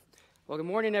Well, good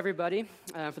morning, everybody.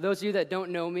 For those of you that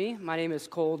don't know me, my name is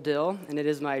Dill, and it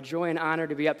is my joy and honor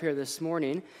to be up here this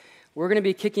morning. We're going to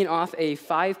be kicking off a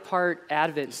 5-part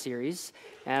Advent series,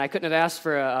 and I couldn't have asked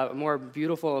for a more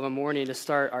beautiful of a morning to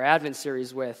start our Advent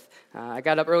series with. I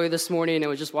got up early this morning and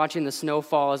was just watching the snow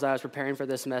fall as I was preparing for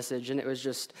this message, and it was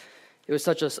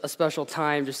such a special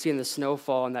time just seeing the snow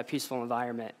fall in that peaceful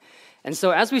environment. And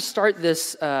so as we start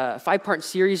this 5-part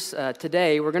series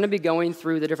today, we're going to be going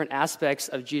through the different aspects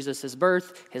of Jesus'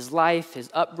 birth, his life, his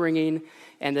upbringing,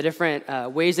 and the different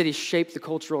ways that he shaped the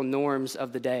cultural norms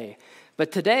of the day.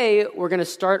 But today, we're going to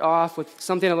start off with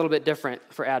something a little bit different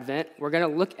for Advent. We're going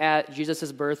to look at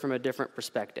Jesus' birth from a different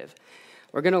perspective.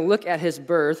 We're going to look at his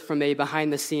birth from a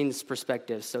behind-the-scenes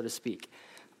perspective, so to speak.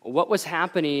 What was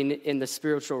happening in the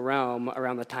spiritual realm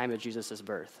around the time of Jesus'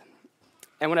 birth?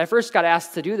 And when I first got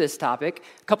asked to do this topic,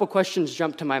 a couple questions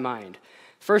jumped to my mind.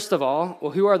 First of all,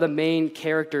 who are the main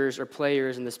characters or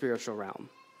players in the spiritual realm?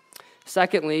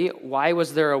 Secondly, why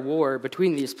was there a war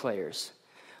between these players?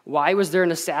 Why was there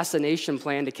an assassination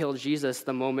plan to kill Jesus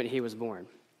the moment he was born?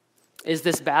 Is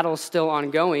this battle still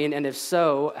ongoing? And if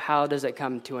so, how does it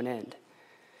come to an end?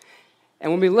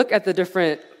 And when we look at the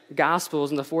different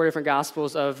Gospels and the 4 different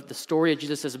Gospels of the story of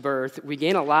Jesus' birth, we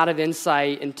gain a lot of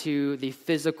insight into the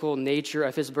physical nature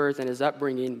of his birth and his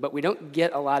upbringing, but we don't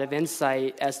get a lot of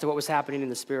insight as to what was happening in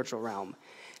the spiritual realm.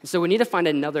 And so we need to find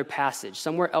another passage,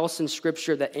 somewhere else in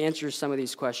Scripture that answers some of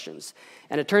these questions.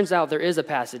 And it turns out there is a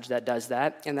passage that does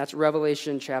that, and that's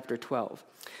Revelation chapter 12.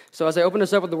 So as I open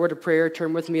us up with the word of prayer,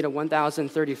 turn with me to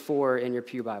 1034 in your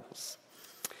pew Bibles.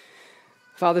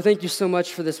 Father, thank you so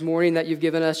much for this morning that you've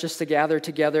given us just to gather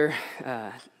together.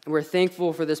 We're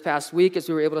thankful for this past week as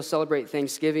we were able to celebrate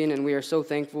Thanksgiving, and we are so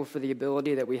thankful for the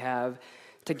ability that we have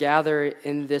to gather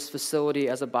in this facility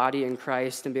as a body in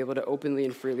Christ and be able to openly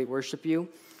and freely worship you.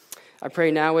 I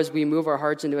pray now as we move our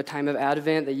hearts into a time of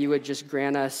Advent that you would just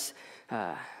grant us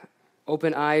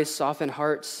open eyes, soften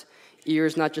hearts,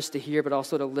 ears not just to hear, but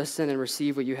also to listen and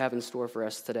receive what you have in store for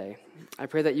us today. I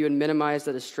pray that you would minimize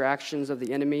the distractions of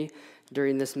the enemy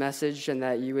during this message and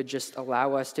that you would just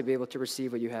allow us to be able to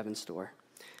receive what you have in store.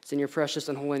 It's in your precious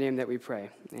and holy name that we pray.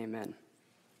 Amen.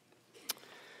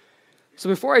 So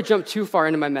before I jump too far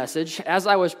into my message, as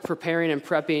I was preparing and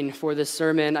prepping for this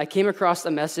sermon, I came across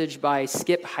a message by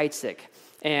Skip Heitzig,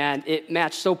 and it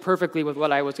matched so perfectly with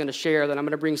what I was going to share that I'm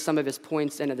going to bring some of his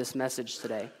points into this message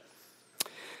today.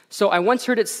 So I once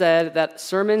heard it said that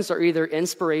sermons are either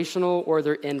inspirational or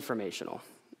they're informational.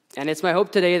 And it's my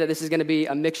hope today that this is going to be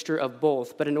a mixture of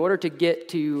both. But in order to get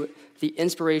to the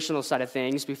inspirational side of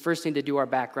things, we first need to do our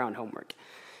background homework.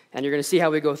 And you're going to see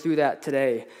how we go through that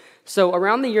today. So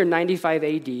around the year 95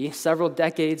 AD, several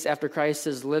decades after Christ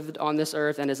has lived on this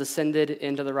earth and has ascended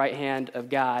into the right hand of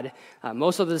God,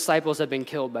 most of the disciples have been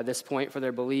killed by this point for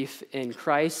their belief in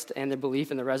Christ and their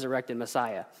belief in the resurrected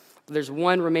Messiah. There's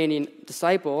one remaining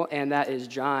disciple, and that is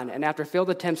John. And after failed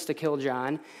attempts to kill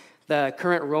John, the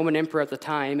current Roman emperor at the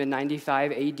time in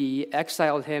 95 AD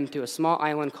exiled him to a small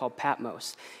island called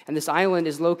Patmos. And this island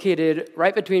is located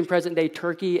right between present-day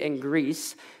Turkey and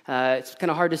Greece. It's kind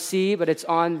of hard to see, but it's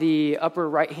on the upper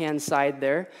right-hand side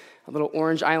there, a little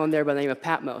orange island there by the name of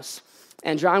Patmos.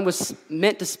 And John was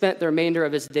meant to spend the remainder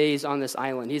of his days on this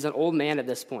island. He's an old man at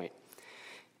this point.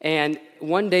 And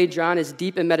one day, John is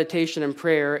deep in meditation and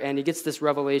prayer, and he gets this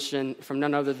revelation from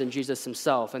none other than Jesus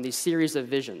himself, and these series of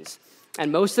visions.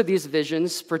 And most of these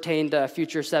visions pertain to a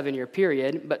future 7-year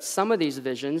period, but some of these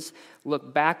visions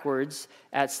look backwards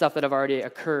at stuff that have already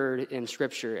occurred in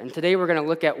Scripture. And today we're going to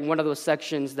look at one of those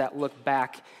sections that look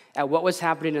back at what was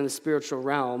happening in the spiritual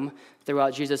realm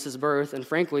throughout Jesus' birth, and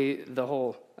frankly, the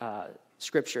whole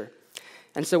Scripture.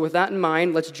 And so with that in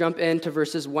mind, let's jump into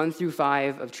verses 1 through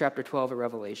 5 of chapter 12 of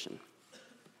Revelation.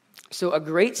 So a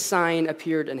great sign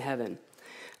appeared in heaven.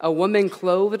 A woman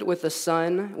clothed with the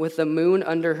sun, with the moon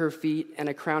under her feet, and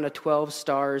a crown of 12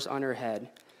 stars on her head.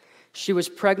 She was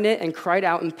pregnant and cried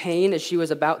out in pain as she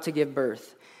was about to give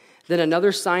birth. Then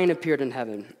another sign appeared in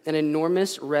heaven, an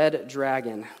enormous red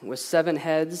dragon with 7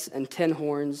 heads and 10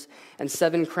 horns and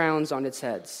 7 crowns on its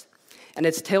heads. And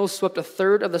its tail swept a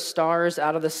third of the stars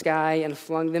out of the sky and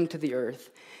flung them to the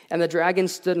earth. And the dragon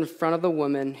stood in front of the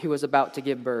woman who was about to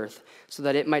give birth, so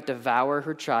that it might devour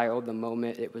her child the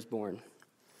moment it was born.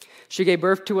 She gave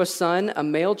birth to a son, a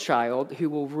male child, who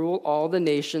will rule all the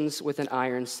nations with an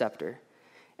iron scepter.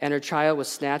 And her child was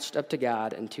snatched up to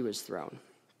God and to his throne.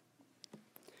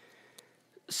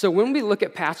 So when we look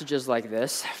at passages like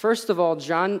this, first of all,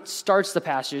 John starts the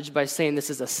passage by saying this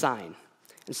is a sign.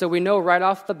 And so we know right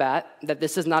off the bat that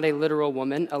this is not a literal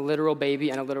woman, a literal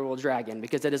baby, and a literal dragon,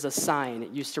 because it is a sign.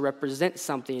 It used to represent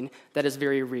something that is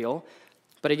very real.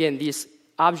 But again, these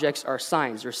objects are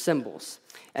signs or symbols.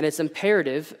 And it's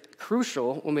imperative,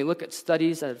 crucial, when we look at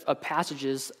studies of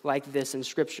passages like this in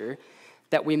Scripture,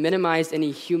 that we minimize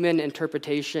any human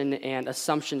interpretation and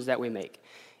assumptions that we make.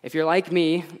 If you're like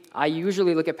me, I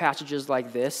usually look at passages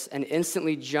like this and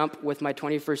instantly jump with my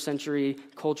 21st century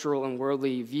cultural and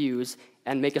worldly views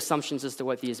and make assumptions as to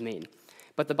what these mean.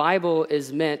 But the Bible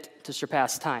is meant to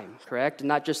surpass time, correct?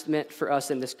 Not just meant for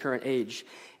us in this current age.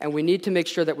 And we need to make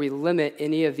sure that we limit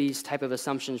any of these type of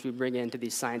assumptions we bring into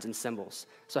these signs and symbols.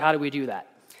 So how do we do that?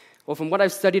 Well, from what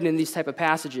I've studied in these type of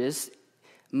passages,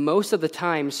 most of the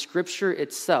time, Scripture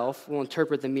itself will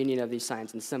interpret the meaning of these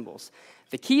signs and symbols.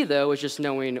 The key, though, is just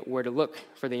knowing where to look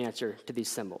for the answer to these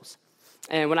symbols.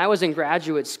 And when I was in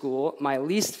graduate school, my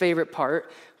least favorite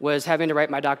part was having to write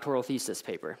my doctoral thesis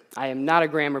paper. I am not a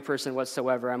grammar person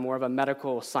whatsoever. I'm more of a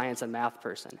medical science and math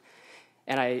person.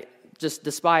 And I just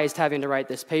despised having to write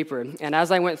this paper. And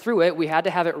as I went through it, we had to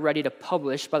have it ready to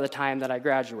publish by the time that I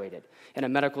graduated in a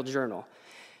medical journal.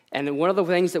 And then one of the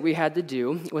things that we had to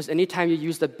do was anytime you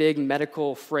used a big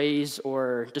medical phrase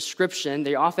or description,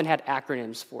 they often had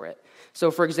acronyms for it. So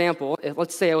for example,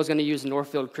 let's say I was going to use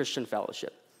Northfield Christian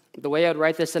Fellowship. The way I'd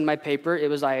write this in my paper, it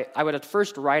was I would at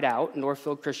first write out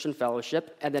Northfield Christian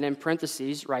Fellowship, and then in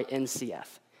parentheses, write NCF.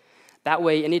 That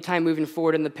way, anytime moving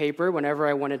forward in the paper, whenever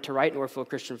I wanted to write Northfield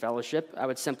Christian Fellowship, I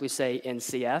would simply say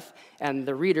NCF, and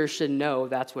the reader should know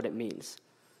that's what it means.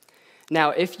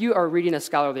 Now, if you are reading a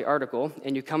scholarly article,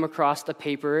 and you come across a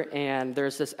paper, and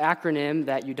there's this acronym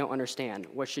that you don't understand,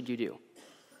 what should you do?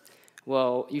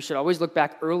 Well, you should always look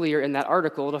back earlier in that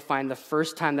article to find the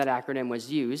first time that acronym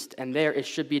was used, and there it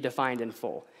should be defined in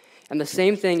full. And the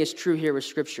same thing is true here with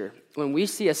Scripture. When we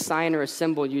see a sign or a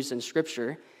symbol used in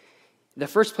Scripture, the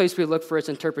first place we look for its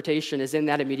interpretation is in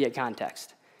that immediate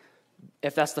context,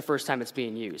 if that's the first time it's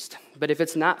being used. But if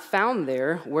it's not found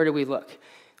there, where do we look?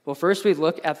 Well, first we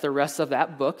look at the rest of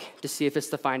that book to see if it's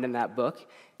defined in that book.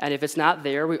 And if it's not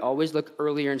there, we always look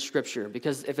earlier in Scripture,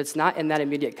 because if it's not in that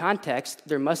immediate context,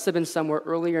 there must have been somewhere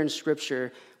earlier in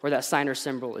Scripture where that sign or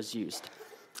symbol is used.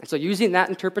 And so using that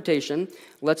interpretation,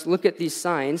 let's look at these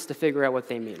signs to figure out what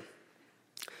they mean.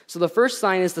 So the first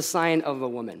sign is the sign of the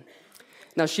woman.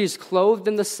 Now, she's clothed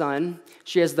in the sun,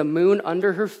 she has the moon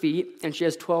under her feet, and she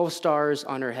has 12 stars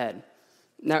on her head.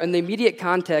 Now, in the immediate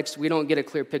context, we don't get a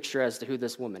clear picture as to who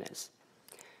this woman is.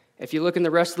 If you look in the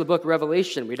rest of the book,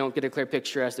 Revelation, we don't get a clear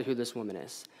picture as to who this woman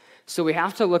is. So we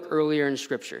have to look earlier in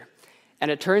Scripture. And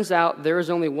it turns out there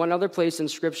is only one other place in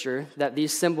Scripture that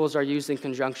these symbols are used in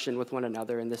conjunction with one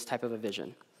another in this type of a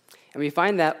vision. And we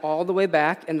find that all the way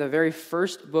back in the very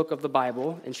first book of the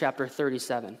Bible, in chapter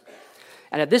 37.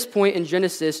 And at this point in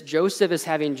Genesis, Joseph is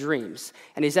having dreams.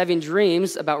 And he's having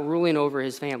dreams about ruling over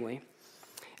his family.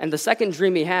 And the second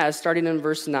dream he has, starting in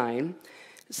verse 9,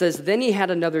 says, "Then he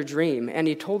had another dream, and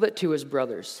he told it to his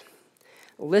brothers.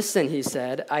 'Listen,' he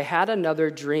said, 'I had another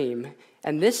dream,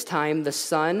 and this time the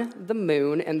sun, the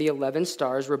moon, and the 11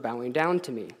 stars were bowing down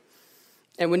to me.'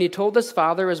 And when he told his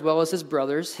father as well as his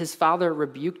brothers, his father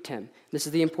rebuked him." This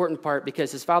is the important part,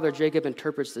 because his father Jacob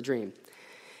interprets the dream.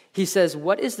 He says,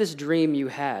 "What is this dream you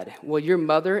had? Will your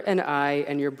mother and I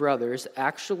and your brothers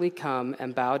actually come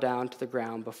and bow down to the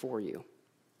ground before you?"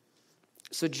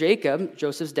 So Jacob,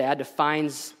 Joseph's dad,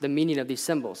 defines the meaning of these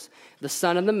symbols. The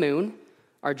sun and the moon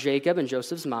are Jacob and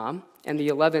Joseph's mom, and the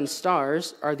 11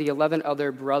 stars are the 11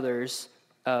 other brothers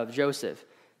of Joseph.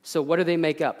 So what do they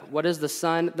make up? What does the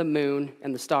sun, the moon,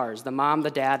 and the stars, the mom,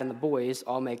 the dad, and the boys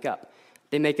all make up?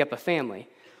 They make up a family.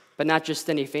 But not just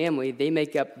any family, they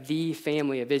make up the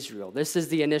family of Israel. This is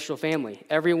the initial family.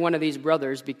 Every one of these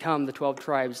brothers become the 12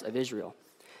 tribes of Israel.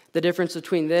 The difference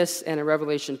between this and in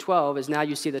Revelation 12 is now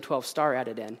you see the 12th star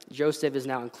added in. Joseph is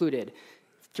now included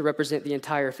to represent the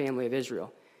entire family of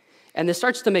Israel. And this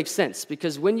starts to make sense,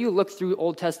 because when you look through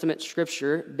Old Testament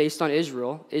scripture based on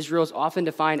Israel, Israel is often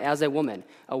defined as a woman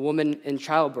in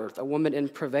childbirth, a woman in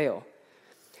travail.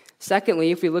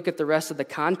 Secondly, if we look at the rest of the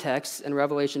context in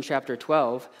Revelation chapter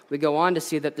 12, we go on to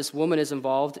see that this woman is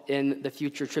involved in the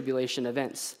future tribulation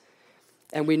events.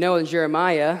 And we know in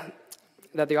Jeremiah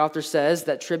that the author says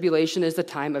that tribulation is the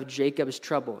time of Jacob's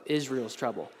trouble, Israel's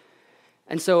trouble.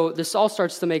 And so this all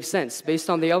starts to make sense. Based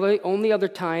on the only other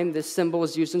time this symbol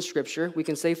is used in Scripture, we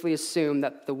can safely assume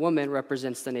that the woman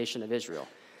represents the nation of Israel.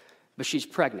 But she's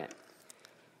pregnant.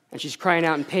 And she's crying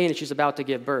out in pain, and she's about to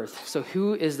give birth. So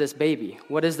who is this baby?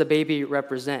 What does the baby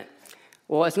represent?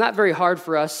 Well, it's not very hard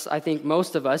for us, I think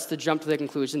most of us, to jump to the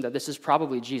conclusion that this is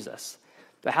probably Jesus.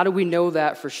 But how do we know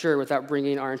that for sure without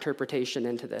bringing our interpretation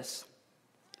into this?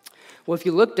 Well, if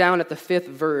you look down at the 5th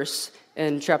verse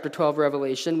in chapter 12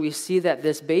 Revelation, we see that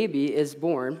this baby is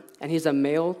born, and he's a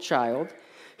male child,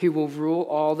 who will rule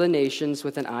all the nations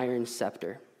with an iron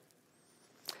scepter.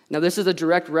 Now, this is a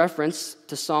direct reference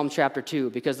to Psalm chapter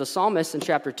 2, because the psalmist in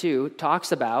chapter 2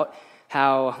 talks about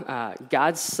how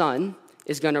God's Son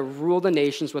is going to rule the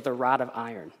nations with a rod of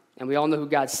iron. And we all know who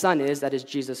God's Son is. That is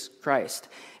Jesus Christ.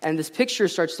 And this picture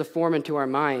starts to form into our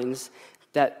minds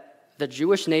that the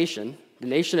Jewish nation, the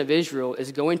nation of Israel,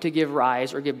 is going to give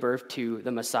rise or give birth to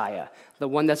the Messiah, the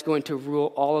one that's going to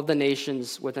rule all of the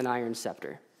nations with an iron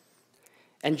scepter.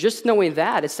 And just knowing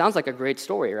that, it sounds like a great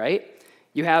story, right?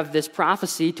 You have this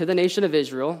prophecy to the nation of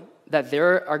Israel that they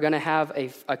are going to have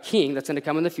a king that's going to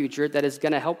come in the future that is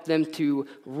going to help them to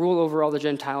rule over all the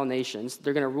Gentile nations.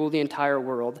 They're going to rule the entire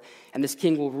world, and this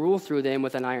king will rule through them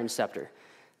with an iron scepter.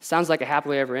 Sounds like a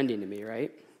happily ever ending to me,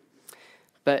 right?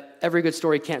 But every good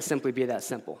story can't simply be that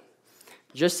simple.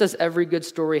 Just as every good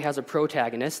story has a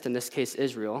protagonist, in this case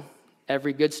Israel,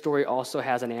 every good story also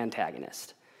has an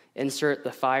antagonist. Insert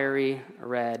the fiery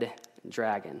red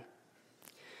dragon.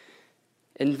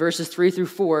 In verses 3 through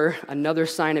 4, another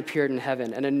sign appeared in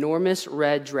heaven, an enormous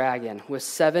red dragon with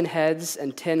 7 heads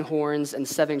and 10 horns and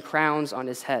 7 crowns on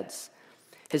his heads.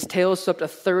 His tail swept a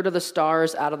third of the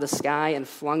stars out of the sky and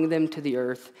flung them to the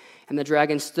earth. And the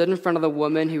dragon stood in front of the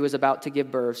woman who was about to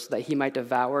give birth so that he might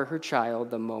devour her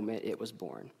child the moment it was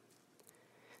born.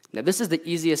 Now, this is the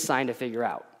easiest sign to figure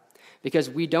out, because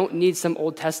we don't need some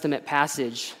Old Testament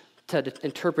passage to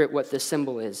interpret what this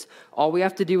symbol is. All we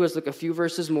have to do is look a few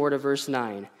verses more to verse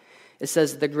 9. It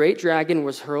says, "The great dragon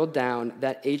was hurled down,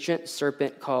 that ancient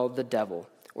serpent called the devil,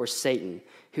 or Satan,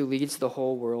 who leads the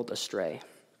whole world astray."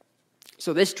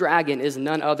 So this dragon is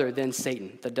none other than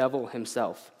Satan, the devil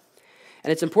himself.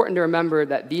 And it's important to remember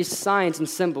that these signs and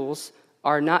symbols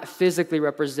are not physically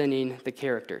representing the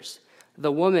characters.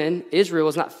 The woman, Israel,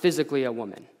 is not physically a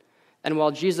woman. And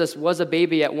while Jesus was a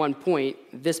baby at one point,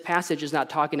 this passage is not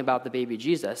talking about the baby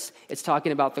Jesus. It's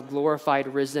talking about the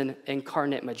glorified, risen,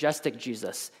 incarnate, majestic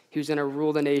Jesus, who's going to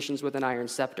rule the nations with an iron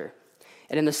scepter.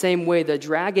 And in the same way, the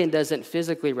dragon doesn't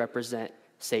physically represent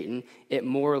Satan. It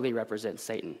morally represents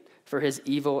Satan for his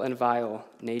evil and vile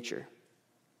nature.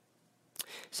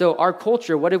 So our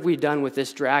culture, what have we done with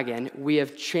this dragon? We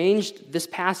have changed this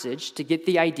passage to get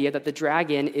the idea that the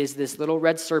dragon is this little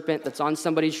red serpent that's on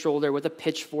somebody's shoulder with a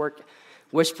pitchfork,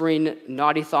 whispering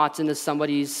naughty thoughts into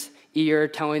somebody's ear,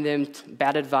 telling them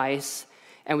bad advice.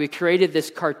 And we created this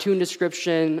cartoon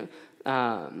description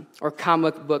or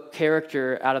comic book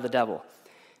character out of the devil.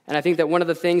 And I think that one of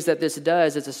the things that this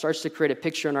does is it starts to create a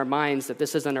picture in our minds that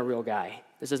this isn't a real guy.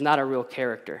 This is not a real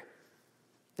character.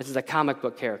 This is a comic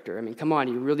book character. I mean, come on,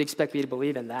 you really expect me to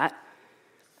believe in that?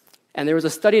 And there was a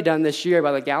study done this year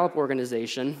by the Gallup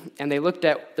organization, and they looked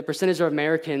at the percentage of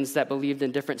Americans that believed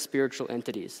in different spiritual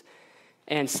entities.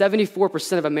 And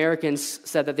 74% of Americans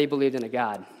said that they believed in a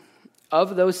God.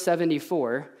 Of those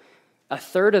 74, a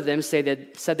third of them said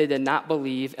they did not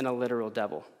believe in a literal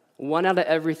devil. 1 out of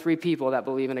every 3 people that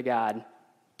believe in a God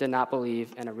did not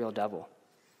believe in a real devil,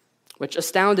 which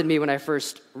astounded me when I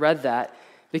first read that,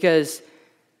 because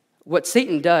what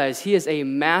Satan does, he is a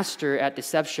master at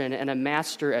deception and a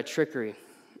master at trickery.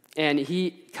 And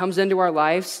he comes into our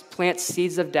lives, plants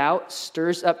seeds of doubt,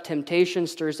 stirs up temptation,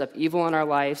 stirs up evil in our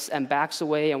lives, and backs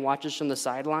away and watches from the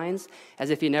sidelines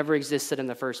as if he never existed in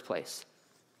the first place.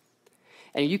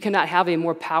 And you cannot have a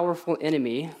more powerful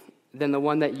enemy than the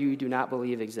one that you do not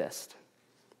believe exists.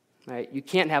 Right? You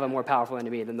can't have a more powerful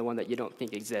enemy than the one that you don't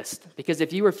think exists. Because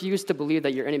if you refuse to believe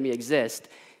that your enemy exists,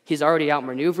 he's already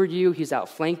outmaneuvered you, he's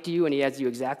outflanked you, and he has you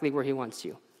exactly where he wants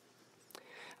you.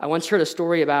 I once heard a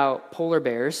story about polar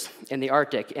bears in the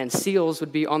Arctic, and seals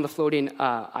would be on the floating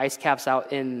ice caps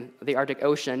out in the Arctic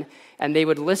Ocean, and they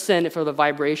would listen for the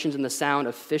vibrations and the sound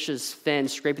of fish's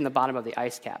fins scraping the bottom of the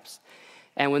ice caps.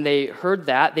 And when they heard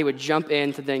that, they would jump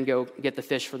in to then go get the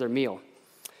fish for their meal.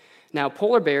 Now,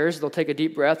 polar bears, they'll take a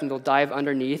deep breath and they'll dive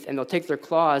underneath, and they'll take their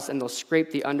claws and they'll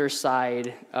scrape the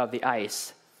underside of the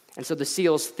ice. And so the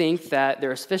seals think that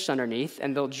there's fish underneath,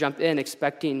 and they'll jump in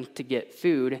expecting to get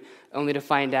food, only to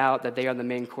find out that they are the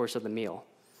main course of the meal.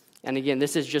 And again,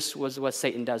 this is just what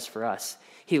Satan does for us.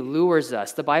 He lures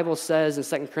us. The Bible says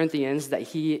in 2 Corinthians that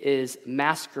he is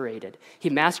masqueraded. He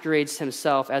masquerades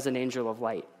himself as an angel of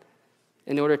light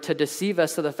in order to deceive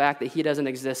us to the fact that he doesn't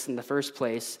exist in the first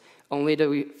place,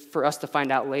 only for us to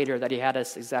find out later that he had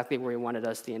us exactly where he wanted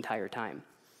us the entire time.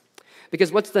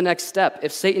 Because what's the next step?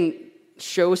 If Satan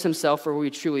shows himself for who he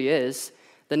truly is,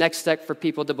 the next step for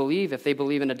people to believe, if they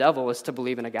believe in a devil, is to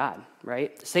believe in a God,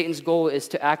 right? Satan's goal is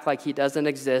to act like he doesn't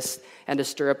exist and to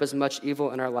stir up as much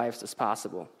evil in our lives as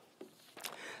possible.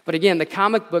 But again, the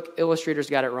comic book illustrators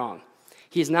got it wrong.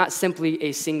 He's not simply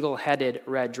a single-headed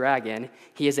red dragon.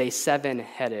 He is a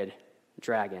 7-headed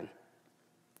dragon.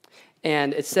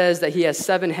 And it says that he has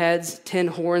 7 heads, 10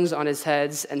 horns on his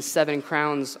heads, and 7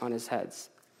 crowns on his heads.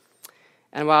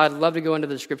 And while I'd love to go into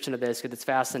the description of this because it's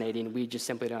fascinating, we just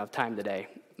simply don't have time today.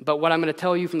 But what I'm going to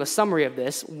tell you from the summary of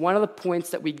this, one of the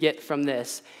points that we get from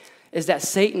this is that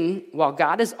Satan, while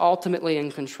God is ultimately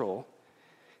in control,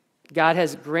 God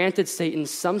has granted Satan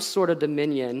some sort of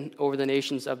dominion over the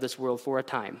nations of this world for a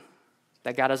time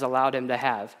that God has allowed him to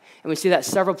have. And we see that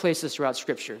several places throughout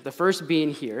Scripture. The first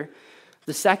being here.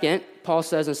 The second, Paul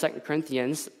says in 2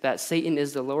 Corinthians that Satan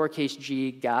is the lowercase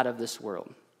g god of this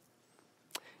world.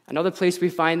 Another place we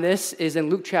find this is in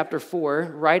Luke chapter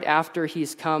 4, right after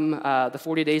he's come the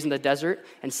 40 days in the desert,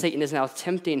 and Satan is now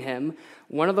tempting him.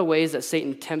 One of the ways that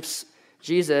Satan tempts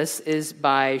Jesus is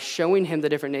by showing him the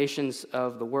different nations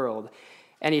of the world.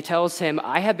 And he tells him,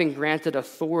 I have been granted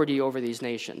authority over these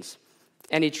nations.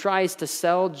 And he tries to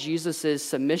sell Jesus'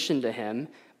 submission to him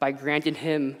by granting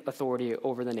him authority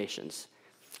over the nations.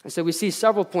 And so we see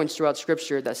several points throughout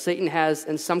Scripture that Satan has,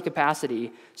 in some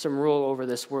capacity, some rule over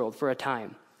this world for a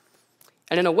time.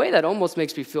 And in a way that almost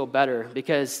makes me feel better,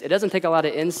 because it doesn't take a lot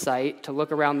of insight to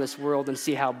look around this world and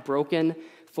see how broken,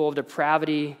 full of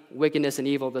depravity, wickedness, and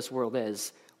evil this world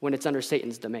is when it's under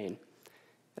Satan's domain.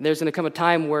 And there's going to come a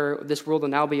time where this world will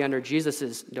now be under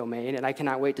Jesus' domain, and I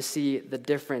cannot wait to see the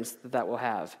difference that that will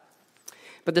have.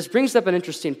 But this brings up an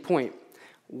interesting point.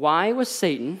 Why was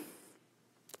Satan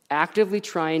actively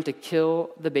trying to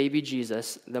kill the baby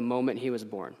Jesus the moment he was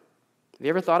born? Have you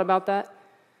ever thought about that?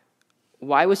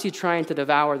 Why was he trying to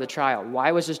devour the child?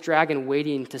 Why was this dragon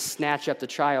waiting to snatch up the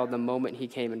child the moment he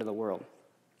came into the world?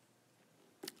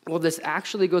 Well, this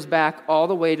actually goes back all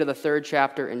the way to the 3rd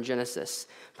chapter in Genesis,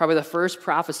 probably the first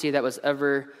prophecy that was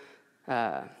ever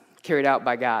carried out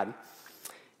by God.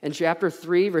 In chapter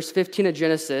 3, verse 15 of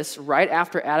Genesis, right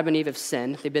after Adam and Eve have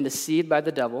sinned, they've been deceived by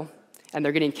the devil, and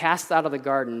they're getting cast out of the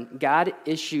garden, God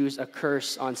issues a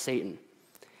curse on Satan.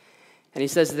 And he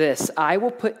says this, I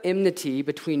will put enmity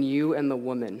between you and the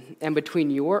woman, and between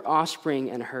your offspring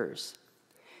and hers.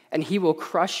 And he will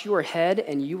crush your head,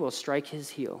 and you will strike his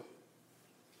heel.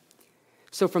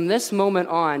 So from this moment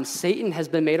on, Satan has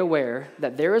been made aware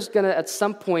that there is going to, at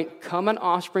some point, come an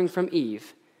offspring from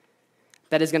Eve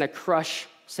that is going to crush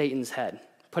Satan's head,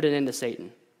 put it into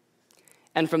Satan.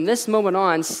 And from this moment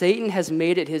on, Satan has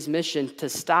made it his mission to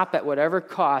stop at whatever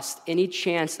cost any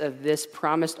chance of this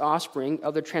promised offspring,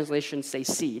 other translations say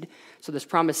seed, so this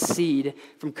promised seed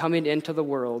from coming into the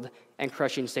world and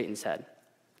crushing Satan's head.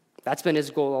 That's been his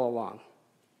goal all along.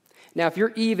 Now, if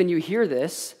you're Eve and you hear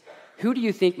this, who do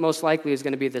you think most likely is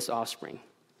going to be this offspring?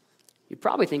 You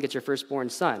probably think it's your firstborn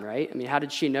son, right? I mean, how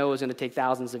did she know it was going to take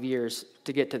thousands of years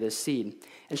to get to this seed?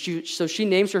 And so she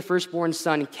names her firstborn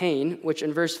son Cain, which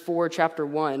in chapter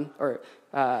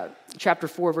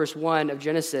 4, verse 1 of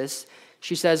Genesis,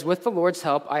 she says, with the Lord's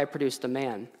help, I have produced a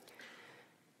man.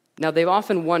 Now, they've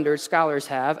often wondered, scholars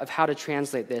have, of how to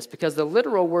translate this, because the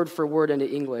literal word for word into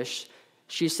English,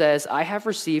 she says, I have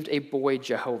received a boy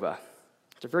Jehovah.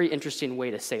 It's a very interesting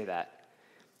way to say that.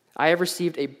 I have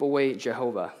received a boy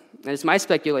Jehovah. And it's my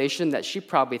speculation that she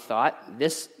probably thought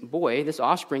this boy, this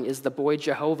offspring, is the boy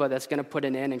Jehovah that's going to put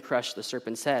an end and crush the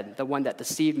serpent's head, the one that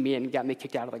deceived me and got me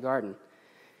kicked out of the garden.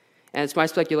 And it's my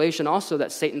speculation also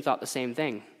that Satan thought the same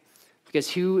thing.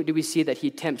 Because who do we see that he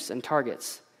tempts and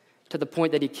targets to the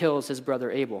point that he kills his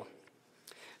brother Abel?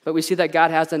 But we see that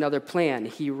God has another plan.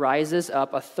 He rises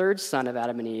up a 3rd son of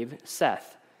Adam and Eve,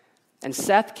 Seth. And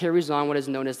Seth carries on what is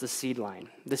known as the seed line.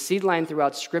 The seed line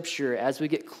throughout Scripture, as we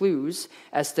get clues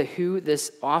as to who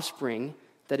this offspring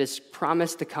that is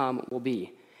promised to come will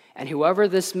be. And whoever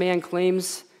this man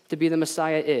claims to be the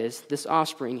Messiah is, this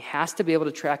offspring has to be able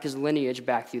to track his lineage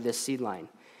back through this seed line.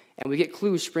 And we get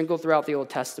clues sprinkled throughout the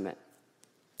Old Testament.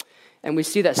 And we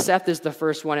see that Seth is the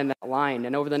first one in that line.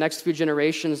 And over the next few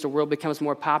generations, the world becomes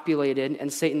more populated,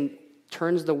 and Satan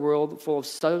turns the world full of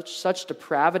such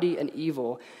depravity and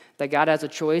evil that God has a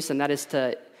choice, and that is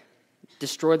to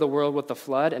destroy the world with the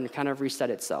flood and kind of reset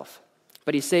itself.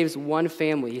 But he saves one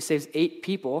family. He saves 8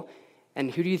 people, and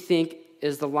who do you think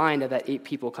is the line that 8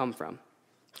 people come from?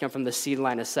 Come from the seed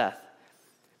line of Seth.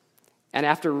 And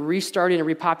after restarting and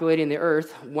repopulating the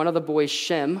earth, one of the boys,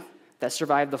 Shem, that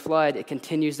survived the flood, it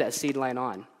continues that seed line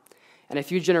on. And a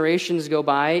few generations go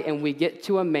by, and we get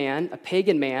to a man, a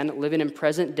pagan man, living in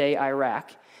present-day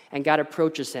Iraq, and God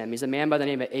approaches him. He's a man by the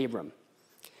name of Abram.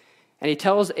 And he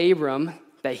tells Abram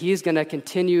that he's going to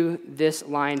continue this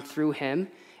line through him,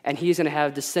 and he's going to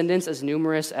have descendants as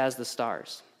numerous as the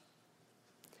stars.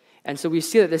 And so we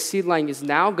see that this seed line is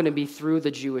now going to be through the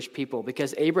Jewish people,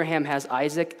 because Abraham has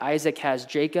Isaac, Isaac has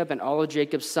Jacob, and all of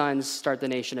Jacob's sons start the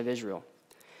nation of Israel.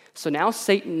 So now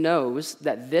Satan knows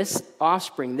that this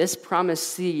offspring, this promised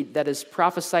seed that is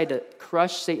prophesied to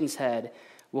crush Satan's head,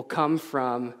 will come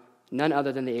from none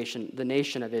other than the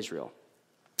nation of Israel.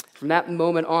 From that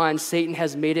moment on, Satan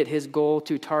has made it his goal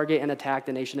to target and attack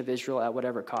the nation of Israel at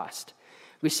whatever cost.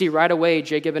 We see right away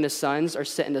Jacob and his sons are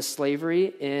sent into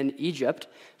slavery in Egypt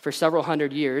for several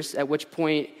hundred years, at which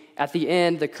point, at the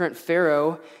end, the current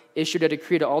Pharaoh issued a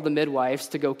decree to all the midwives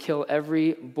to go kill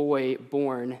every boy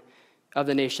born of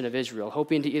the nation of Israel,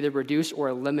 hoping to either reduce or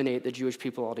eliminate the Jewish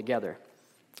people altogether.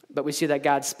 But we see that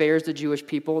God spares the Jewish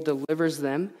people, delivers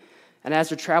them, and as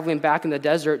they're traveling back in the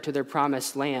desert to their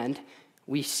promised land,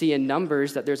 we see in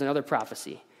Numbers that there's another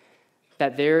prophecy,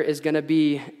 that there is going to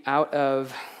be out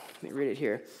of, let me read it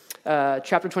here,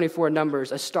 chapter 24,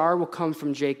 Numbers, a star will come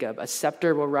from Jacob, a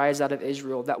scepter will rise out of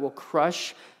Israel that will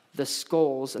crush the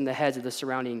skulls and the heads of the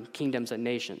surrounding kingdoms and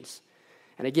nations.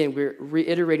 And again, we're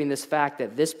reiterating this fact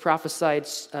that this prophesied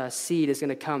seed is going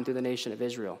to come through the nation of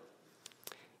Israel.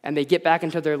 And they get back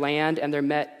into their land, and they're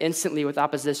met instantly with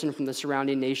opposition from the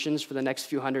surrounding nations for the next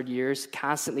few hundred years,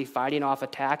 constantly fighting off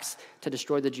attacks to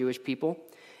destroy the Jewish people.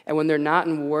 And when they're not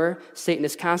in war, Satan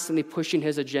is constantly pushing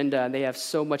his agenda, and they have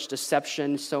so much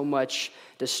deception, so much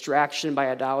distraction by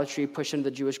idolatry, pushing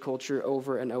the Jewish culture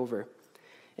over and over,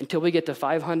 until we get to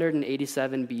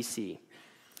 587 BC.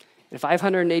 In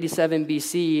 587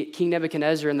 BC, King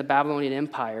Nebuchadnezzar and the Babylonian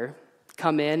Empire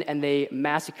come in, and they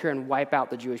massacre and wipe out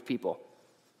the Jewish people,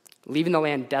 leaving the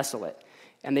land desolate.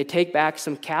 And they take back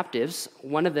some captives,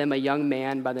 one of them a young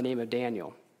man by the name of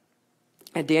Daniel.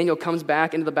 And Daniel comes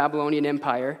back into the Babylonian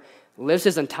Empire, lives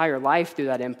his entire life through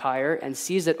that empire, and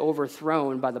sees it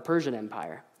overthrown by the Persian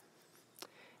Empire.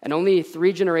 And only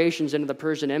 3 generations into the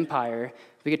Persian Empire,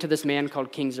 we get to this man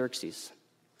called King Xerxes.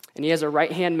 And he has a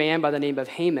right-hand man by the name of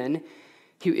Haman,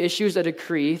 who issues a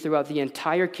decree throughout the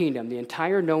entire kingdom, the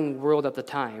entire known world at the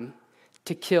time,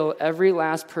 to kill every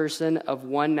last person of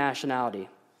one nationality.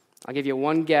 I'll give you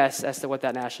one guess as to what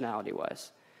that nationality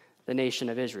was: the nation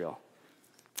of Israel.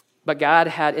 But God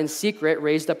had in secret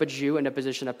raised up a Jew in a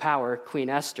position of power, Queen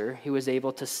Esther, who was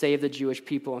able to save the Jewish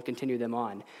people and continue them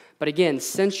on. But again,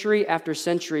 century after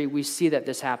century, we see that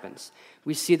this happens.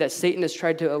 We see that Satan has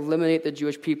tried to eliminate the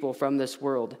Jewish people from this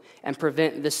world and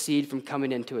prevent this seed from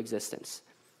coming into existence.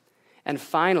 And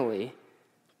finally,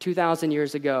 2,000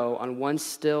 years ago, on one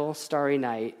still, starry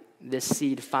night, this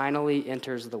seed finally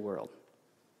enters the world.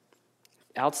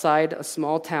 Outside a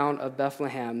small town of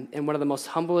Bethlehem, in one of the most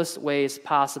humblest ways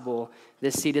possible,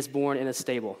 this seed is born in a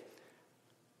stable.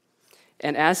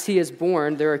 And as he is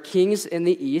born, there are kings in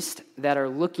the east that are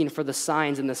looking for the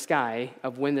signs in the sky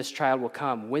of when this child will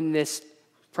come, when this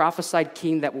prophesied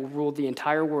king that will rule the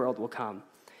entire world will come.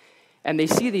 And they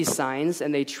see these signs,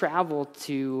 and they travel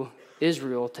to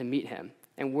Israel to meet him.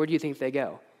 And where do you think they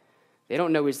go? They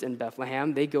don't know he's in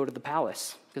Bethlehem. They go to the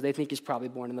palace because they think he's probably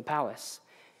born in the palace.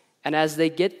 And as they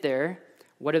get there,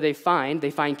 what do they find? They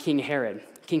find King Herod.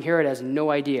 King Herod has no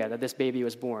idea that this baby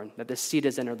was born, that this seed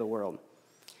has entered the world.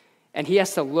 And he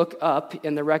has to look up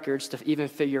in the records to even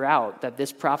figure out that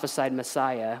this prophesied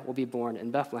Messiah will be born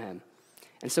in Bethlehem.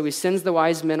 And so he sends the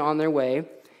wise men on their way,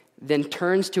 then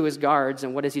turns to his guards,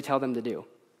 and what does he tell them to do?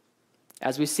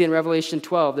 As we see in Revelation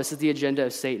 12, this is the agenda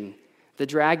of Satan. The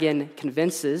dragon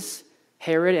convinces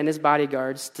Herod and his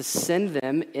bodyguards to send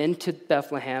them into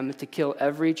Bethlehem to kill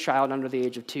every child under the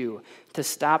age of 2, to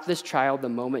stop this child the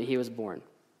moment he was born.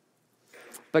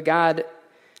 But God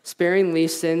sparingly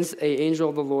sends an angel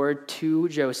of the Lord to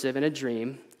Joseph in a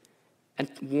dream and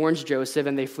warns Joseph,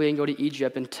 and they flee and go to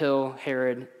Egypt until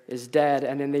Herod is dead,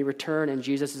 and then they return, and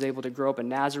Jesus is able to grow up in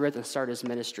Nazareth and start his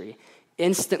ministry.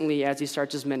 Instantly, as he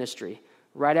starts his ministry,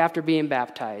 right after being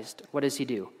baptized, what does he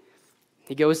do?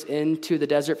 He goes into the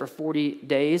desert for 40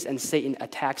 days, and Satan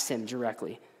attacks him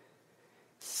directly.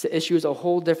 Issues a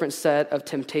whole different set of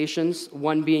temptations,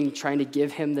 one being trying to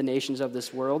give him the nations of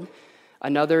this world.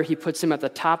 Another, he puts him at the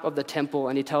top of the temple,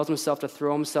 and he tells himself to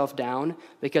throw himself down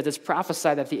because it's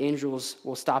prophesied that the angels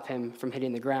will stop him from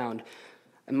hitting the ground.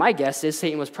 And my guess is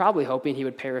Satan was probably hoping he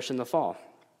would perish in the fall.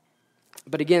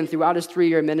 But again, throughout his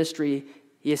 3-year ministry,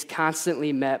 he is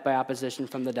constantly met by opposition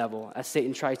from the devil as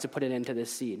Satan tries to put it into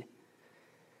this seed.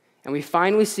 And we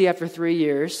finally see after 3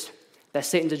 years that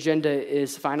Satan's agenda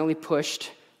is finally pushed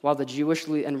while the Jewish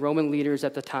and Roman leaders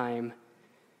at the time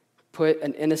put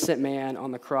an innocent man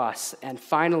on the cross. And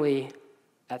finally,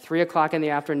 at 3 o'clock in the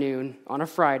afternoon on a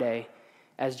Friday,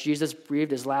 as Jesus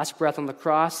breathed his last breath on the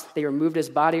cross, they removed his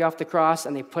body off the cross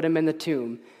and they put him in the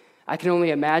tomb. I can only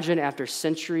imagine after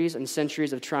centuries and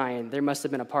centuries of trying, there must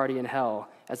have been a party in hell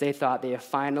as they thought they have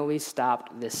finally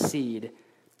stopped this seed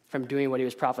from doing what he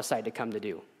was prophesied to come to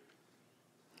do.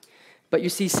 But you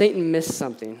see, Satan missed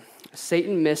something.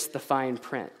 Satan missed the fine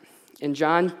print. In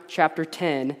John chapter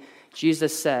 10,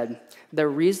 Jesus said, "The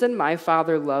reason my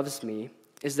Father loves me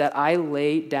is that I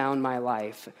lay down my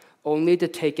life, only to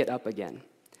take it up again.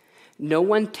 No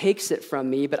one takes it from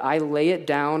me, but I lay it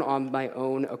down on my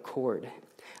own accord.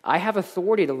 I have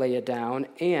authority to lay it down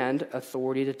and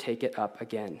authority to take it up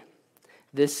again.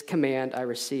 This command I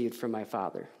received from my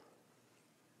Father."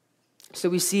 So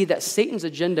we see that Satan's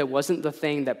agenda wasn't the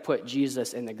thing that put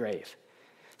Jesus in the grave.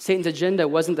 Satan's agenda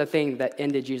wasn't the thing that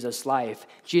ended Jesus' life.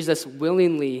 Jesus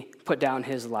willingly put down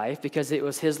his life because it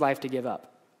was his life to give up.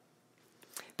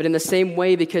 But in the same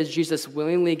way, because Jesus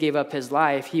willingly gave up his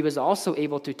life, he was also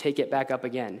able to take it back up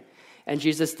again. And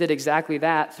Jesus did exactly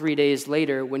that 3 days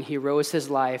later when he rose his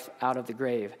life out of the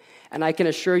grave. And I can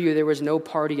assure you there was no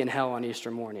party in hell on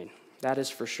Easter morning. That is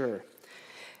for sure.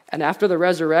 And after the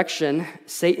resurrection,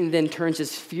 Satan then turns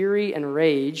his fury and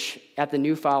rage at the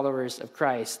new followers of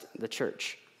Christ, the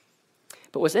church.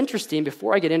 But what's interesting,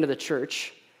 before I get into the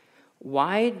church,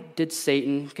 why did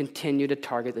Satan continue to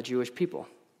target the Jewish people?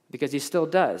 Because he still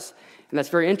does. And that's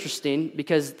very interesting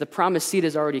because the promised seed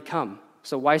has already come.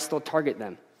 So why still target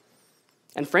them?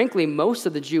 And frankly, most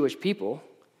of the Jewish people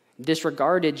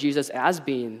disregarded Jesus as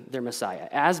being their Messiah,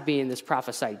 as being this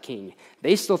prophesied king.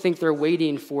 They still think they're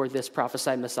waiting for this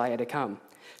prophesied Messiah to come.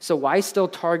 So why still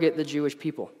target the Jewish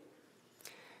people?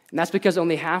 And that's because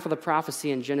only half of the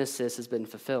prophecy in Genesis has been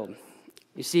fulfilled.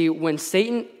 You see, when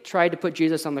Satan tried to put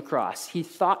Jesus on the cross, he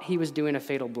thought he was doing a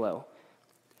fatal blow.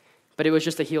 But it was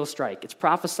just a heel strike. It's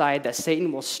prophesied that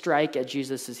Satan will strike at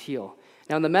Jesus' heel.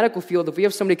 Now, in the medical field, if we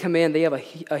have somebody come in, they have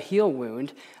a heel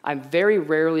wound, I'm very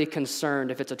rarely concerned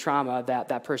if it's a trauma that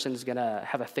that person is going to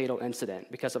have a fatal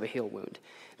incident because of a heel wound.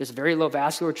 There's very low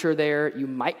vasculature there. You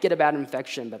might get a bad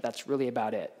infection, but that's really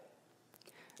about it.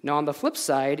 Now, on the flip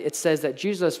side, it says that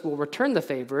Jesus will return the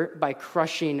favor by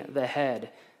crushing the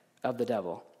head of the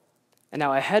devil. And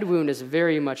now a head wound is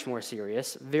very much more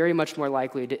serious, very much more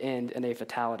likely to end in a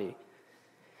fatality.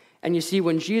 And you see,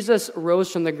 when Jesus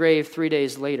rose from the grave 3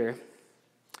 days later,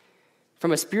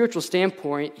 from a spiritual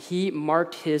standpoint, he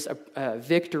marked his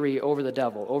victory over the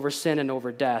devil, over sin and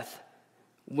over death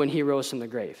when he rose from the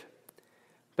grave.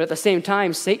 But at the same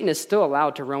time, Satan is still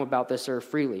allowed to roam about this earth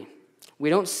freely. We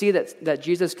don't see that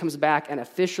Jesus comes back and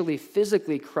officially,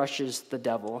 physically crushes the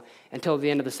devil until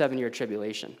the end of the 7-year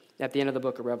tribulation, at the end of the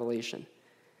book of Revelation.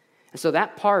 And so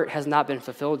that part has not been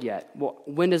fulfilled yet. Well,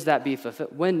 when is that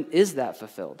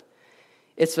fulfilled?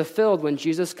 It's fulfilled when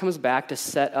Jesus comes back to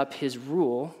set up his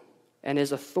rule and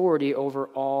his authority over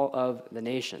all of the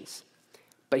nations.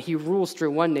 But he rules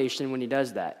through one nation when he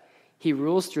does that. He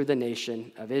rules through the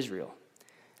nation of Israel.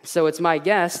 So it's my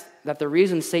guess that the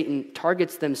reason Satan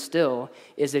targets them still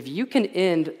is if you can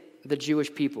end the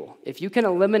Jewish people, if you can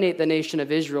eliminate the nation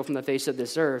of Israel from the face of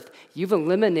this earth, you've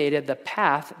eliminated the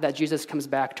path that Jesus comes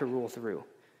back to rule through.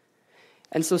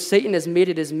 And so Satan has made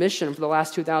it his mission for the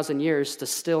last 2,000 years to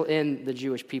still end the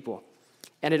Jewish people.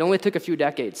 And it only took a few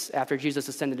decades after Jesus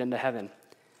ascended into heaven.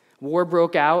 War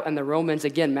broke out, and the Romans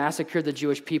again massacred the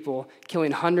Jewish people,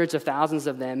 killing hundreds of thousands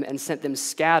of them, and sent them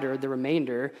scattered, the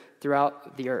remainder,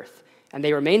 throughout the earth. And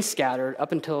they remained scattered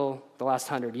up until the last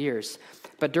 100 years.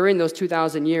 But during those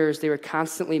 2,000 years, they were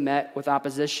constantly met with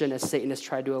opposition as Satan has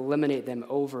tried to eliminate them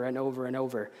over and over and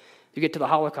over. You get to the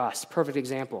Holocaust, perfect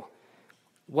example.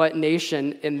 What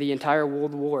nation in the entire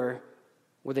World War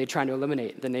were they trying to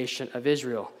eliminate? The nation of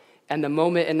Israel. And the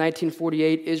moment in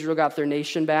 1948 Israel got their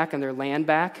nation back and their land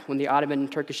back, when the Ottoman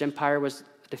and Turkish Empire was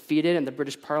defeated and the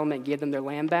British Parliament gave them their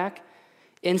land back,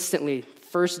 instantly,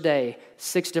 first day,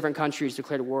 6 different countries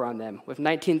declared war on them. With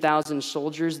 19,000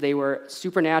 soldiers, they were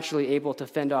supernaturally able to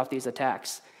fend off these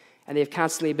attacks. And they've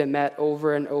constantly been met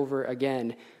over and over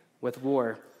again with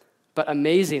war. But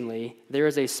amazingly, there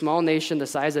is a small nation the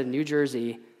size of New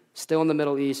Jersey, still in the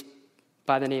Middle East,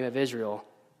 by the name of Israel,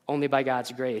 only by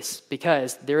God's grace,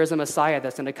 because there is a Messiah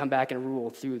that's going to come back and rule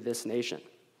through this nation.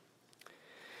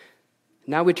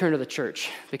 Now we turn to the church,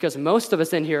 because most of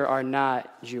us in here are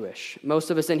not Jewish. Most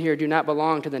of us in here do not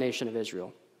belong to the nation of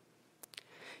Israel.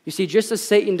 You see, just as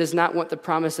Satan does not want the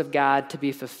promise of God to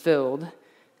be fulfilled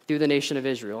through the nation of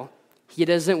Israel, he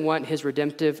doesn't want his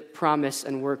redemptive promise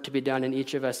and work to be done in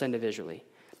each of us individually.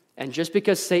 And just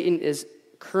because Satan is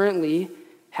currently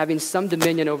having some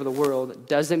dominion over the world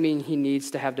doesn't mean he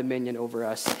needs to have dominion over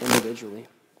us individually.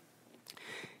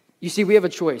 You see, we have a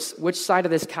choice. Which side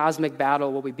of this cosmic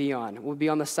battle will we be on? Will we be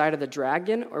on the side of the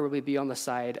dragon, or will we be on the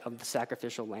side of the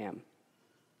sacrificial lamb?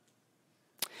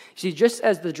 See, just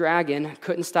as the dragon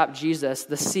couldn't stop Jesus,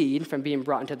 the seed, from being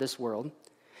brought into this world,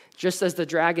 just as the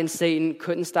dragon, Satan,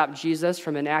 couldn't stop Jesus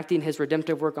from enacting his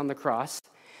redemptive work on the cross,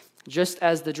 Just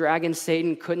as the dragon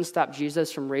Satan couldn't stop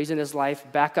Jesus from raising his life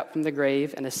back up from the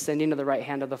grave and ascending to the right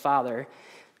hand of the Father,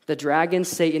 the dragon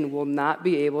Satan will not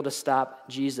be able to stop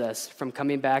Jesus from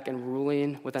coming back and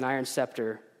ruling with an iron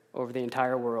scepter over the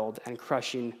entire world and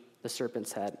crushing the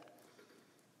serpent's head.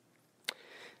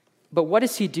 But what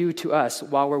does he do to us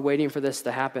while we're waiting for this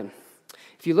to happen?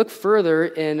 If you look further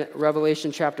in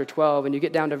Revelation chapter 12 and you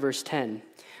get down to verse 10,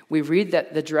 we read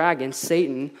that the dragon,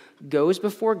 Satan, goes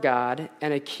before God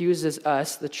and accuses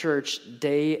us, the church,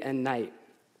 day and night.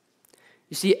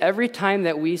 You see, every time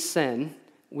that we sin,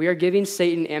 we are giving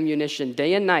Satan ammunition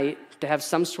day and night to have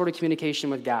some sort of communication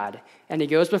with God. And he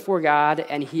goes before God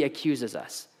and he accuses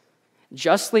us,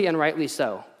 justly and rightly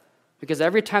so. Because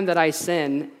every time that I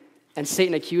sin and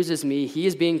Satan accuses me, he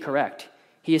is being correct.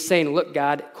 He is saying, look,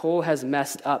 God, Cole has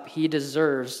messed up. He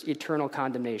deserves eternal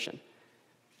condemnation.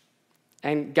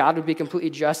 And God would be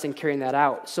completely just in carrying that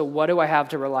out. So what do I have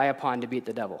to rely upon to beat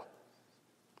the devil?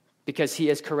 Because he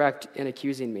is correct in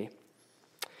accusing me.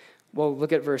 Well,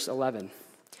 look at verse 11.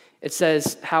 It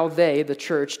says how they, the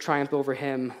church, triumphed over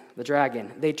him, the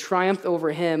dragon. They triumphed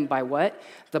over him by what?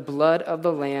 The blood of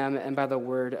the Lamb and by the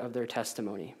word of their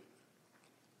testimony.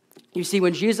 You see,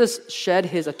 when Jesus shed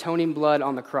his atoning blood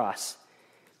on the cross,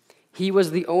 he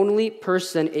was the only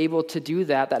person able to do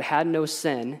that had no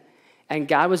sin. And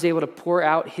God was able to pour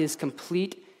out his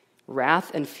complete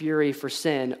wrath and fury for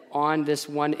sin on this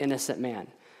one innocent man.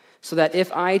 So that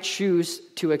if I choose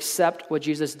to accept what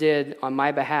Jesus did on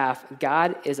my behalf,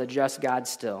 God is a just God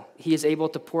still. He is able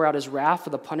to pour out his wrath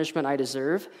for the punishment I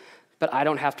deserve, but I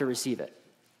don't have to receive it.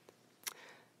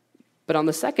 But on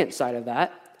the second side of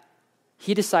that,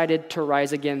 he decided to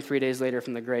rise again 3 days later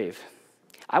from the grave.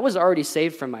 I was already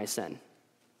saved from my sin.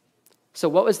 So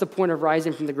what was the point of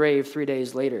rising from the grave 3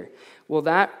 days later? Well,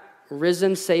 that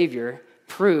risen Savior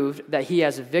proved that he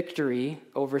has victory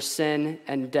over sin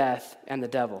and death and the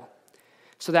devil.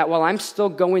 So that while I'm still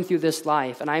going through this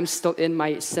life and I'm still in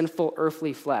my sinful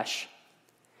earthly flesh,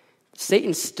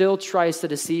 Satan still tries to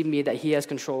deceive me that he has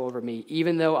control over me,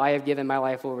 even though I have given my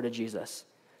life over to Jesus.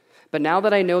 But now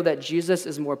that I know that Jesus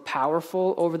is more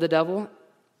powerful over the devil,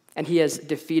 and he has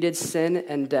defeated sin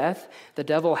and death, the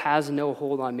devil has no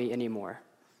hold on me anymore.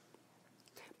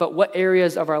 But what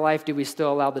areas of our life do we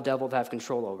still allow the devil to have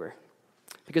control over?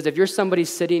 Because if you're somebody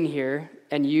sitting here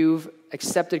and you've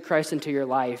accepted Christ into your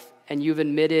life and you've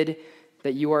admitted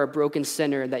that you are a broken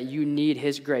sinner and that you need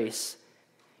his grace,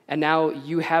 and now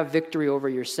you have victory over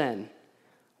your sin,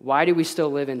 why do we still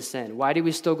live in sin? Why do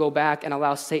we still go back and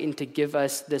allow Satan to give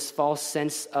us this false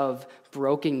sense of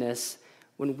brokenness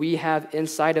when we have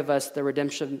inside of us the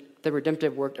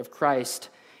redemptive work of Christ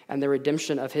and the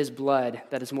redemption of his blood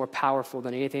that is more powerful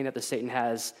than anything that the Satan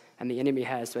has and the enemy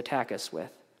has to attack us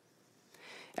with?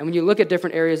 And when you look at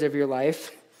different areas of your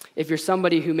life, if you're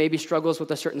somebody who maybe struggles with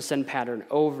a certain sin pattern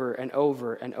over and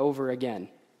over and over again,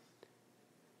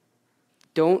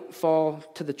 don't fall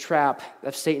to the trap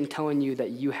of Satan telling you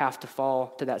that you have to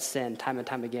fall to that sin time and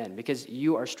time again, because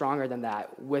you are stronger than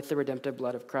that with the redemptive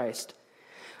blood of Christ.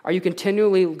 Are you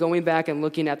continually going back and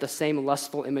looking at the same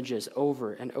lustful images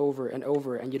over and over and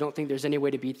over, and you don't think there's any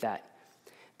way to beat that?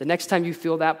 The next time you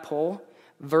feel that pull,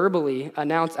 verbally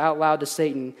announce out loud to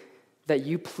Satan that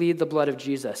you plead the blood of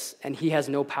Jesus, and he has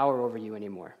no power over you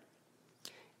anymore.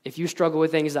 If you struggle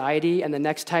with anxiety, and the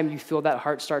next time you feel that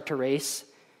heart start to race,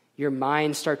 your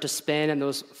mind start to spin, and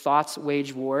those thoughts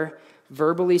wage war,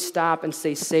 verbally stop and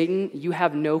say, Satan, you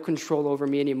have no control over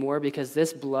me anymore, because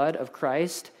this blood of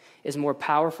Christ is more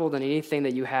powerful than anything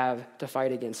that you have to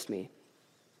fight against me.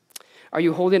 Are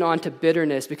you holding on to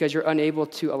bitterness because you're unable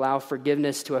to allow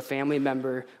forgiveness to a family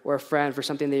member or a friend for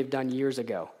something they've done years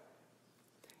ago?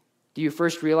 Do you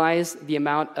first realize the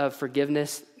amount of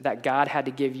forgiveness that God had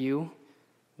to give you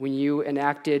when you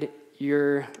enacted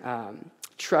your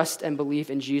trust and belief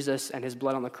in Jesus and his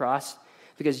blood on the cross?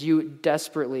 Because you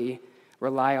desperately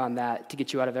rely on that to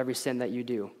get you out of every sin that you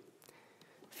do.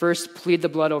 First, plead the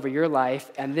blood over your life,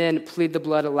 and then plead the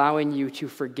blood allowing you to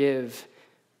forgive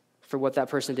for what that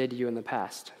person did to you in the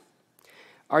past.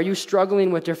 Are you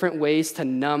struggling with different ways to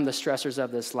numb the stressors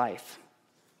of this life?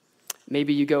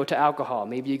 Maybe you go to alcohol,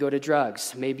 maybe you go to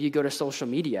drugs, maybe you go to social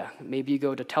media, maybe you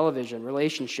go to television,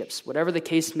 relationships, whatever the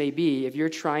case may be. If you're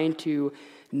trying to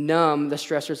numb the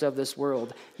stressors of this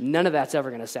world, none of that's ever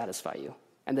going to satisfy you.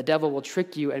 And the devil will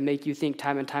trick you and make you think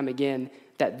time and time again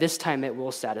that this time it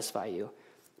will satisfy you.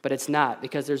 But it's not,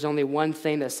 because there's only one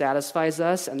thing that satisfies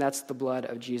us, and that's the blood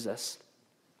of Jesus.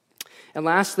 And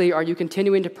lastly, are you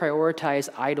continuing to prioritize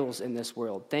idols in this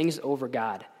world, things over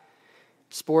God?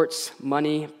 Sports,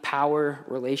 money, power,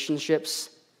 relationships.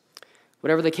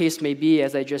 Whatever the case may be,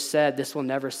 as I just said, this will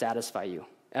never satisfy you.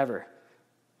 ever.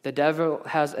 The devil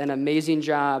has an amazing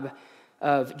job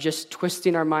of just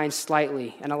twisting our minds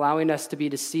slightly and allowing us to be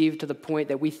deceived to the point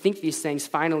that we think these things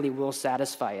finally will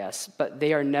satisfy us, but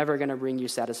they are never going to bring you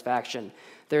satisfaction.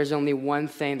 There's only one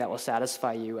thing that will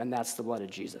satisfy you, and that's the blood of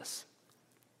Jesus.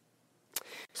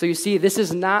 So you see, this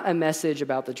is not a message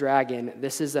about the dragon.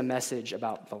 This is a message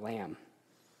about the Lamb.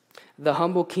 The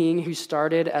humble king who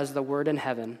started as the Word in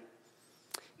heaven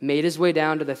made his way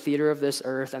down to the theater of this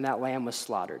earth, and that lamb was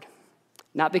slaughtered.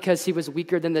 Not because he was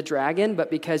weaker than the dragon,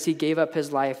 but because he gave up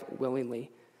his life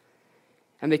willingly.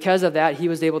 And because of that, he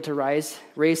was able to raise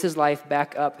his life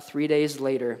back up 3 days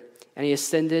later, and he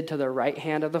ascended to the right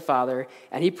hand of the Father,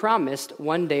 and he promised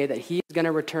one day that he is going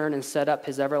to return and set up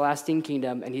his everlasting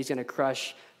kingdom, and he's going to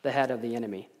crush the head of the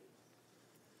enemy.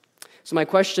 So my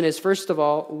question is, first of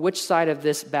all, which side of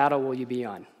this battle will you be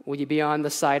on? Will you be on the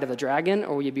side of the dragon,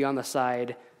 or will you be on the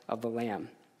side of the Lamb?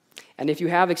 And if you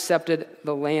have accepted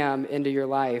the Lamb into your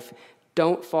life,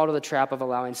 don't fall to the trap of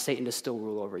allowing Satan to still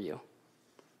rule over you.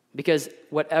 Because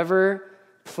whatever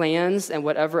plans and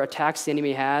whatever attacks the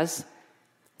enemy has,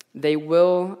 they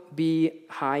will be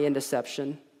high in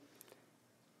deception.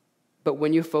 But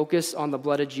when you focus on the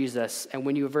blood of Jesus and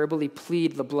when you verbally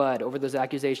plead the blood over those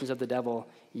accusations of the devil,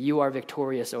 you are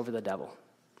victorious over the devil.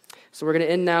 So we're going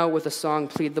to end now with the song,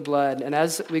 Plead the Blood. And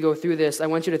as we go through this, I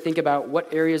want you to think about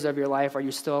what areas of your life are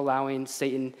you still allowing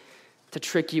Satan to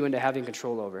trick you into having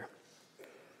control over.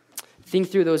 Think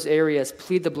through those areas,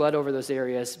 plead the blood over those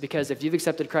areas, because if you've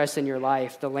accepted Christ in your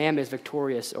life, the Lamb is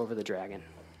victorious over the dragon.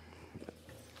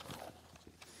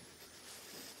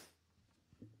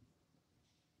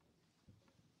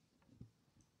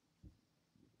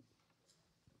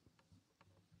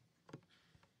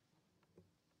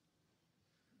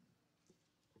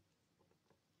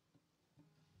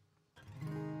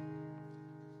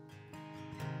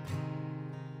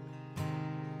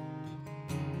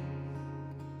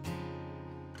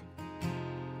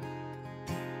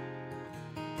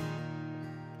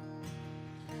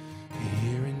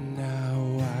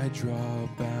 Draw a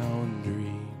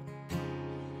boundary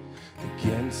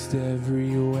against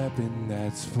every weapon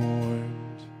that's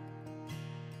formed.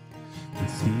 The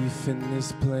thief and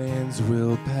his plans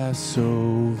will pass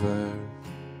over.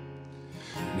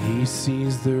 He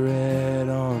sees the red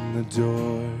on the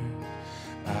door.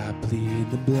 I plead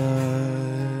the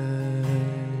blood.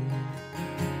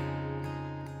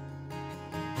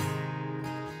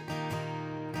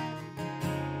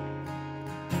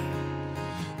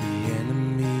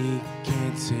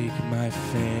 Take my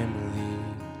family,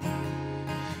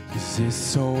 'cause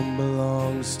this home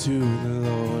belongs to the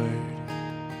Lord.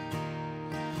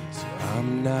 So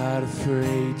I'm not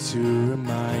afraid to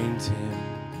remind him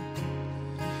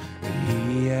that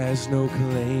he has no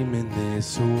claim in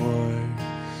this war.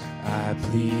 I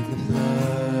plead the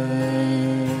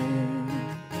blood.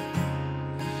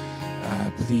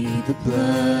 I plead the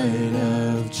blood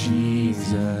of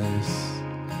Jesus.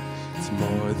 It's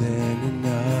more than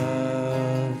enough.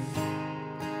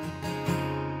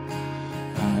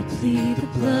 I plead the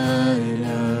blood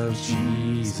of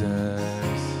Jesus.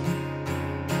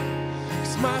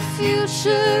 'Cause my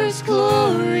future is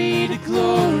glory to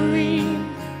glory.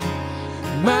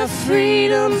 My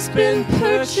freedom's been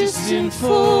purchased in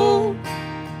full.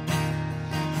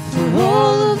 For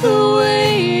all of the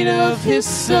weight of his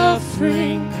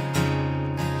suffering,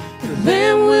 the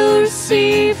Lamb will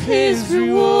receive his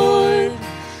reward.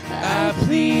 I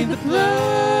plead the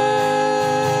blood.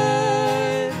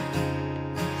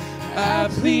 I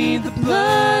plead the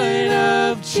blood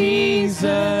of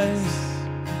Jesus.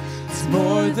 It's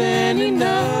more than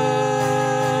enough.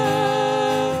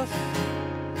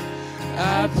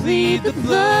 I plead the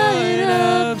blood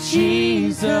of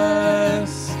Jesus.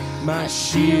 My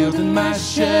shield and my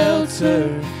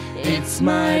shelter, it's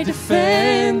my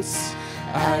defense.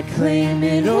 I claim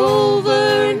it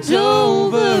over and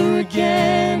over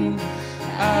again.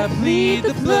 I plead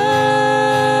the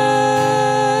blood.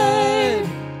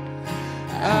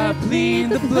 I plead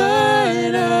the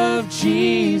blood of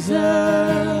Jesus.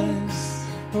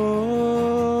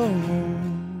 Oh.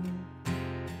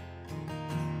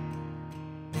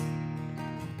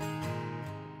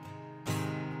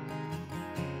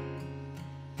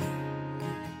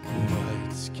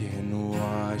 What can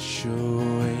wash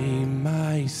away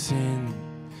my sin?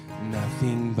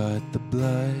 Nothing but the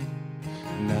blood.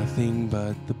 Nothing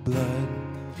but the blood.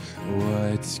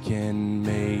 What can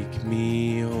make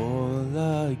me whole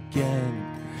again?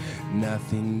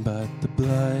 Nothing but the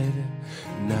blood.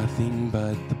 Nothing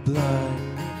but the blood.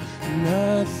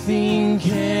 Nothing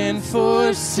can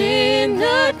for sin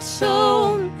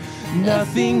atone.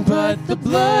 Nothing but the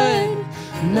blood.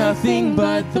 nothing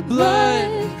but the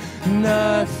blood,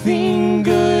 nothing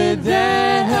good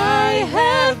that I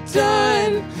have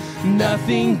done,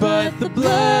 nothing but the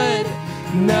blood,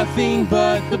 nothing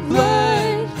but the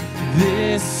blood.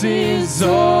 This is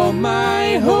all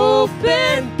my hope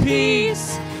and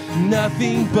peace,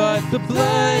 nothing but the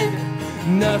blood,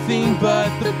 nothing but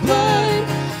the blood.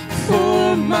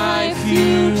 For my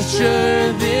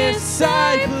future this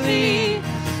I plead,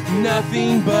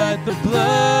 nothing but the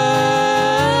blood.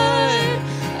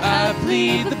 I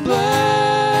plead the blood.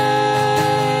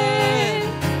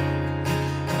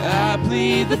 I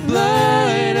plead the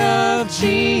blood of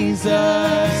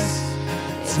Jesus.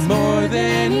 It's more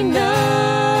than enough,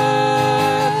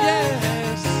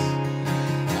 yes.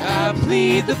 I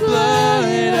plead the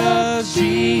blood of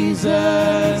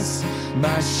Jesus.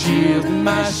 My shield and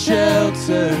my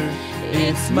shelter,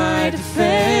 it's my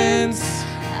defense.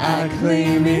 I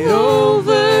claim it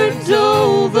over and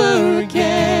over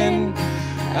again.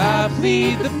 I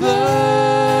plead the blood.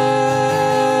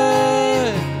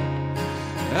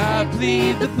 I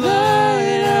plead the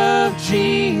blood of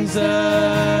Jesus.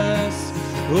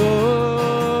 Oh,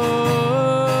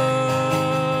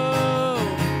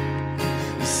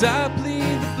 yes, I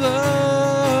plead the blood.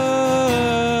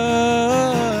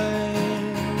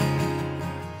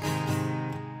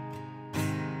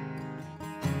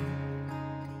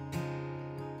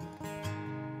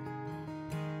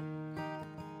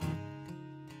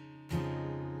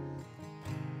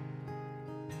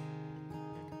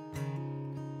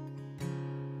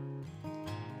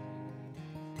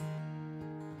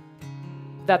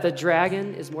 That the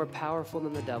dragon is more powerful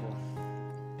than the devil?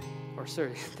 Or,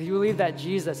 sorry, do you believe that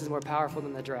Jesus is more powerful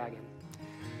than the dragon?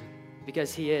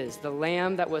 Because he is. The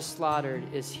lamb that was slaughtered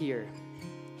is here.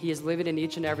 He is living in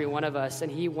each and every one of us,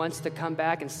 and he wants to come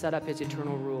back and set up his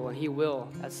eternal rule, and he will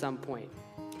at some point.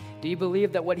 Do you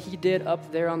believe that what he did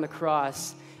up there on the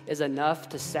cross is enough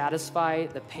to satisfy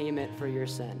the payment for your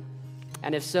sin?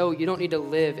 And if so, you don't need to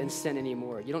live in sin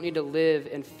anymore. You don't need to live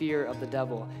in fear of the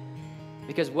devil.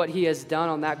 Because what he has done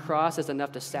on that cross is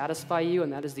enough to satisfy you,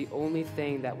 and that is the only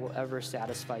thing that will ever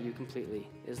satisfy you completely,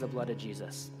 is the blood of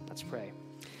Jesus. Let's pray.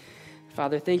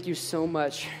 Father, thank you so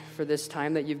much for this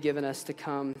time that you've given us to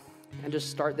come and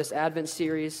just start this Advent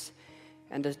series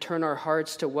and to turn our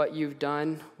hearts to what you've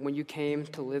done when you came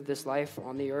to live this life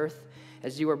on the earth,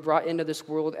 as you were brought into this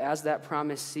world as that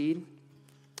promised seed,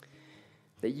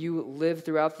 that you lived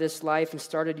throughout this life and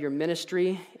started your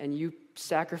ministry, and you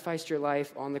sacrificed your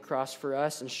life on the cross for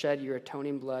us and shed your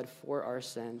atoning blood for our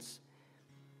sins.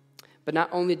 But not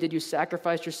only did you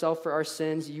sacrifice yourself for our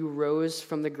sins, you rose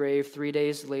from the grave 3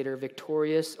 days later,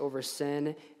 victorious over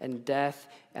sin and death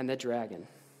and the dragon.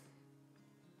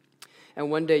 And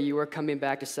one day you are coming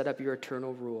back to set up your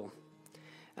eternal rule.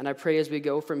 And I pray as we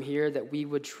go from here that we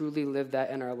would truly live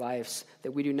that in our lives,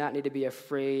 that we do not need to be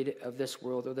afraid of this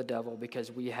world or the devil, because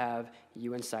we have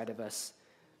you inside of us.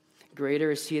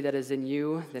 Greater is he that is in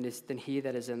you than he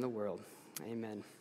that is in the world. Amen.